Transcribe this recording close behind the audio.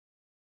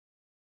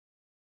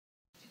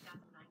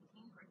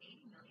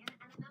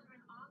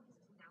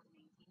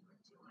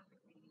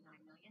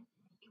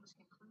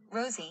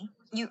Rosie,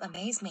 you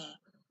amaze me.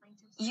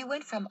 You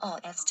went from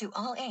all Fs to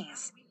all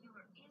As.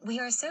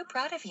 We are so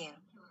proud of you.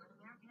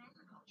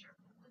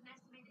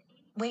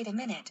 Wait a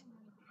minute.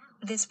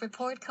 This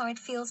report card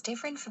feels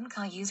different from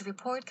Caillou's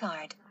report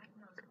card.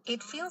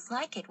 It feels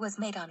like it was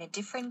made on a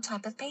different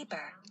type of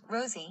paper.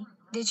 Rosie,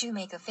 did you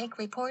make a fake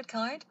report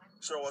card?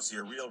 Show us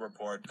your real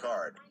report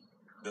card.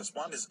 This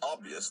one is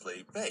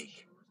obviously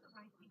fake.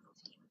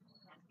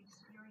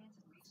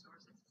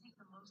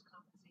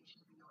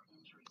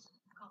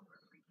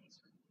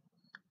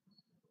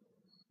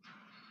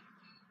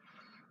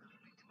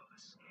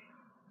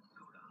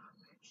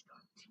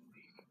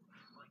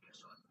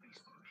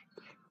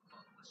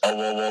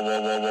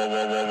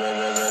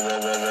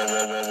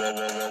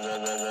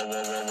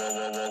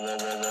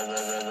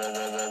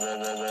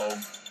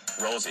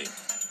 Rosie,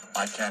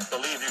 I can't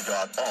believe you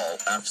got all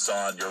F's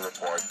on your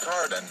report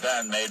card and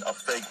then made a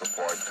fake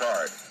report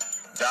card.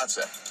 That's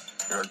it.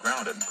 You're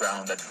grounded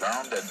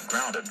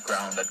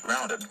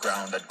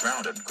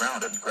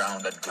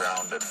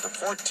for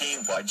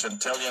 14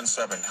 bajillion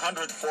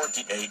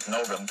 748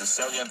 novem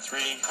decillion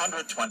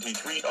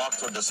 323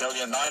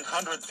 octodecillion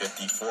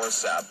 954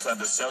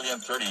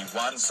 septendecillion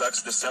 31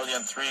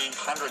 sexdecillion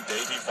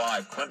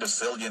 385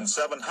 quindecillion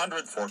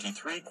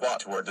 743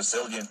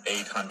 quattordecillion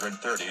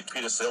 830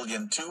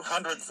 tridecillion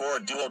 204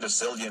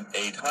 duodecillion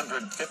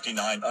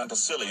 859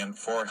 undecillion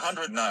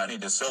 490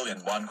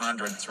 decillion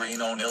 103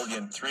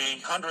 nonillion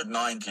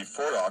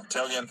 394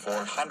 octillion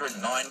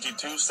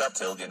 492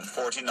 septillion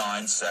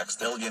 49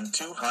 sextillion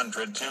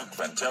 202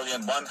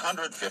 quintillion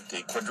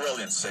 150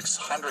 quadrillion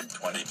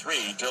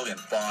 623 billion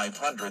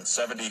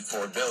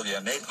 574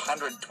 billion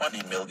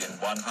 820 million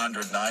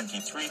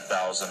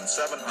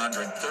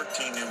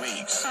 193,713 new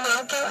weeks.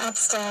 Now go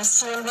upstairs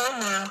to your room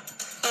now,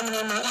 and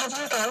we might have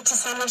you go to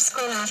summer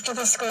school after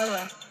the school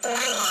year.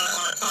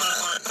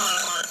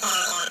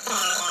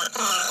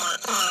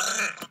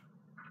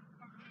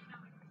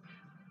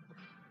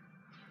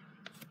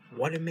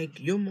 Want to make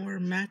you more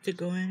math to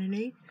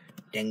GoAnimate?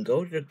 Then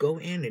go to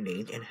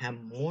GoAnimate and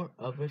have more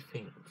other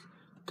things.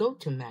 Go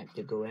to Math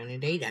to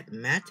GoAnimate at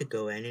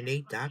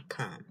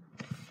math2goanimate.com.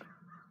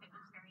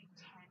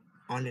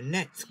 On the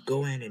next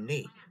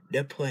GoAnimate,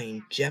 they're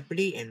playing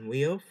Jeopardy and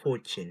Wheel of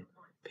Fortune.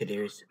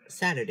 Premieres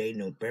Saturday,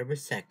 November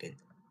 2nd.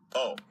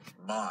 Oh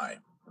my,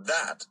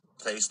 that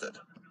tasted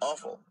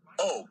awful.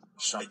 Oh,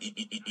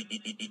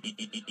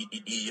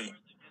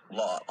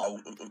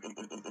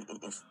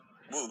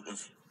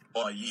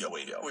 Oh,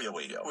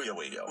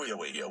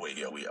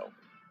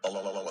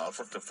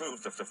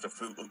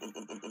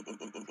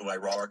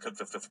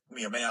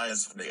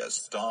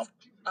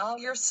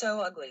 you're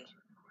so ugly.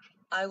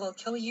 I will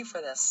kill you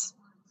for this.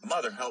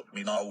 Mother, help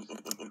me now.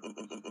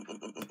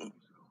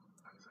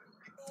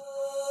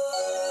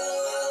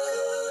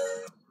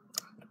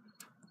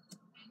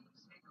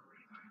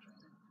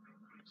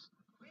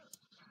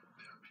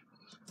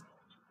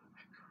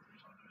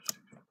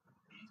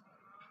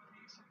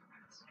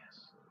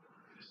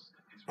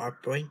 Our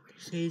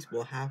breakthroughs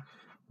will have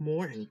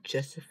more in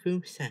just a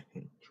few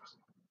seconds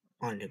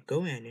on the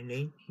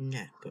GoAnimate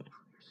network.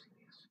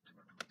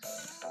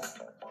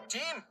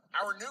 Team,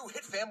 our new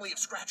hit family of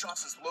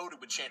scratch-offs is loaded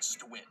with chances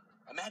to win.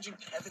 Imagine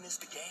Kevin is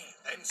the game,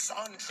 and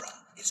Sandra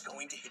is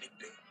going to hit it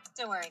big.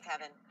 Don't worry,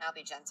 Kevin. I'll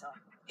be gentle.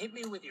 Hit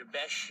me with your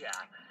best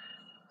shot.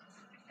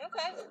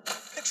 Okay.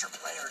 Picture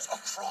players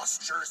across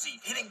Jersey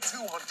hitting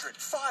 200,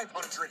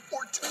 500,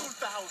 or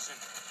 2,000.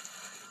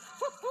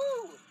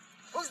 Woohoo!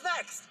 Who's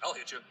next? I'll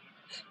hit you.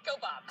 Go,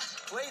 Bob.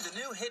 Play the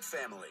new hit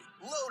family,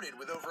 loaded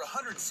with over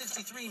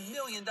 $163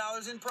 million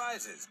in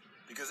prizes.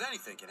 Because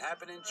anything can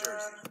happen in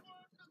Jersey.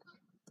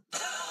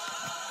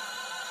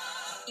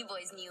 You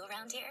boys new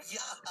around here?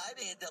 Yeah, I'm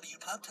A&W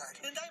Pop-Tart.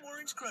 And I'm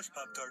Orange Crush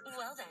Pop-Tart.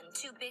 Well then,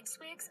 2 big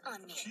swigs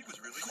on me. She was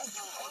really cool.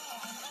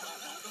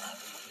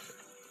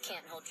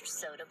 Can't hold your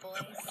soda,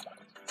 boys.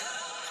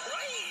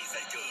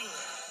 Crazy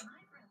good.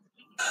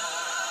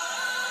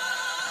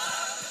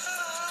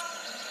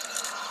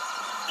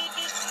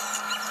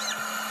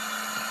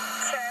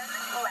 Turn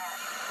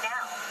left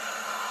now.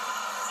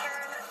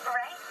 Turn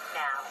right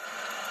now.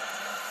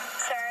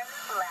 Turn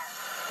left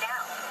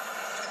now.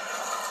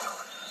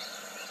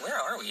 Where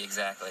are we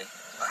exactly?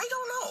 I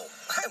don't know.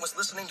 I was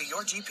listening to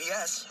your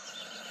GPS.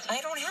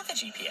 I don't have a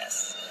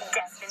GPS.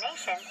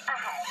 Destination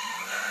ahead.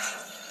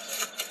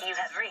 You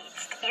have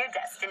reached your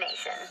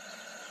destination.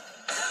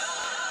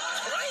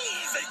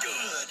 Crazy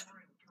good.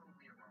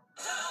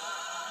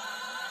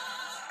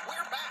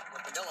 We're back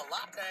with vanilla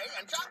latte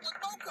and chocolate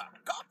mocha,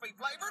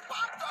 coffee-flavored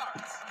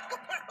Pop-Tarts. Well,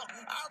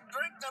 I'll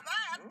drink to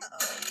that.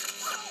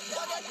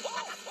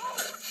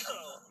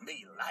 Oh,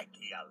 me like a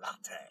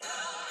latte.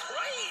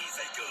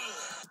 Crazy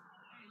good.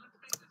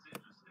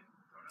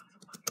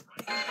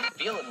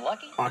 Feeling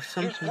lucky? or Here's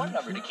something. one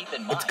number to keep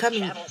in mind. It's coming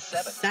Channel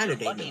 7,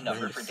 Saturday, your lucky number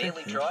November for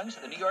daily 2nd, drawings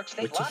of the New York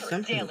State which is Lottery.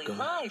 something Daily to go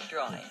live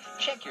drawing.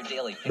 Check your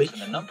daily which picks in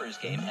the numbers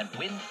game and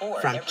win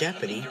 4 from every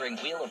Jeopardy evening during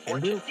Wheel of and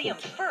Fortune. Wheel of See 'em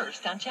Fortune.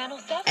 first on Channel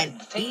 7.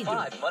 And Take either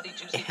 5 Monday,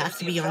 Tuesday, it has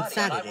Thursday, to be and on Friday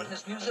Saturday,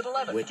 Eyewitness News at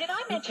 11. which Did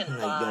I mention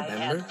like live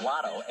November, and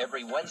Lotto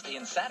every Wednesday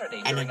and Saturday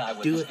and during then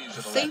Eyewitness do News it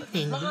at the 11? same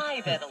thing.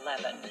 Live at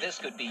 11. This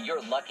could be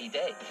your lucky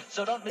day.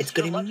 So don't miss It's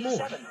your gonna be lucky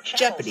more 7. Channel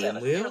Jeopardy 7,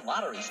 and Wheel your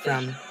lottery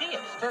from station. See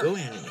it first.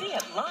 GoAnimate. See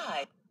it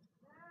live.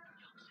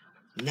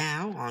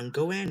 Now on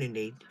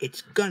GoAnimate,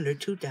 it's Gunner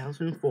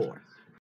 2004.